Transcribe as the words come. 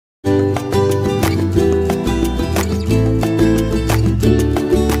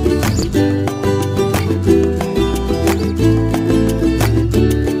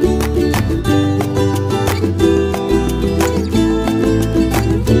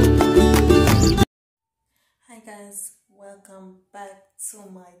welcome back to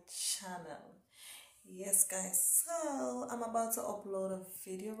my channel. Yes guys, so I'm about to upload a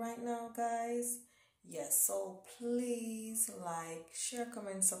video right now guys. Yes, so please like, share,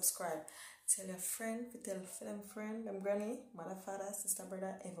 comment, subscribe. Tell your friend, tell them friend, them granny, mother, father, sister,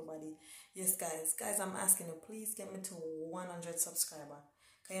 brother, everybody. Yes guys, I'm asking you, please get me to 100 subscribers.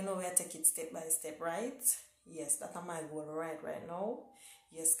 Cause you know we take it step by step, right? Yes, that's my goal right now.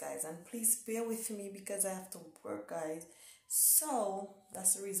 Yes guys, and please bear with me because I have to work guys. So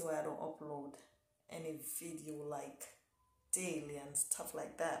that's the reason why I don't upload any video like daily and stuff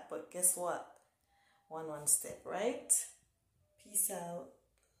like that. But guess what? One step, right? Peace out.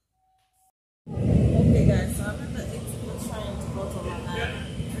 Okay guys, so I'm in the trying to go to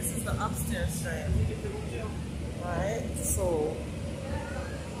Manmade. This is the upstairs train. Right? So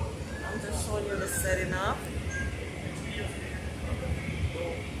I'm just showing you the setting up.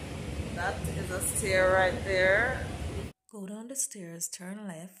 That is a stair right there. Go down the stairs, turn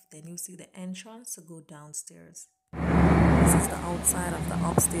left, then you see the entrance to go downstairs. This is the outside of the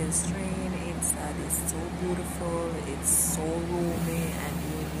upstairs train. Inside is so beautiful, it's so roomy and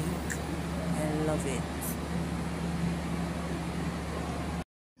unique. I love it.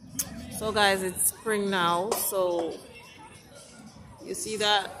 So guys, it's spring now, so you see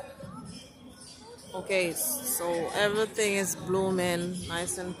that? Okay, so everything is blooming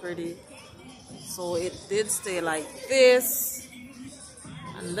nice and pretty. So it did stay like this,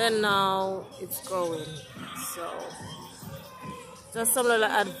 and then now it's going. So just some little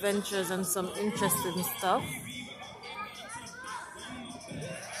adventures and some interesting stuff.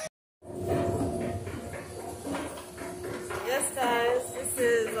 Yes guys, this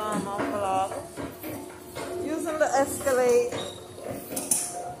is our vlog using the escalade.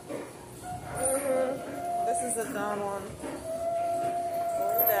 This is the down one,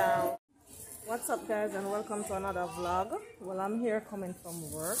 going down. What's up guys, and welcome to another vlog. Well, I'm here coming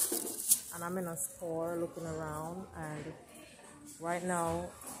from work and I'm in a store looking around, and right now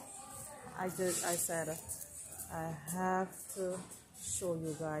I said I have to show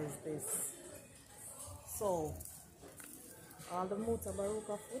you guys this. So all the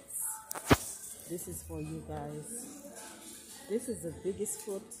Mutabaruka foots, this is for you guys. This is the biggest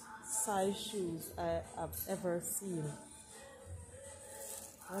foot size shoes I have ever seen.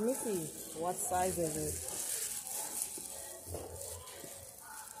 Let me see, what size is it?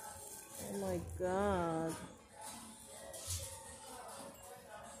 Oh my god.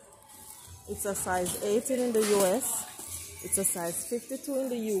 It's a size 18 in the US. It's a size 52 in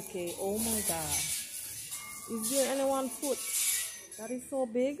the UK. Oh my god. Is there any one foot that is so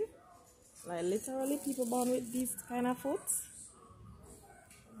big? Like literally people born with these kind of foot?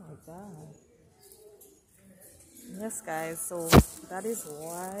 Oh my god. Yes guys, so that is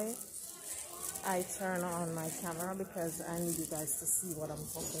why I turn on my camera, because I need you guys to see what I'm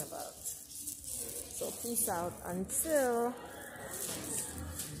talking about. So peace out until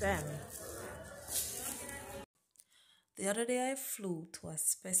then. The other day I flew to a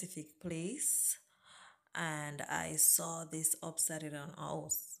specific place and I saw this upside down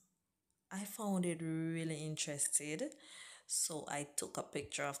house. I found it really interesting, so I took a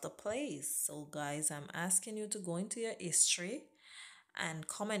picture of the place. So guys, I'm asking you to go into your history and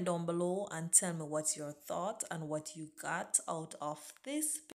comment down below and tell me what's your thought and what you got out of this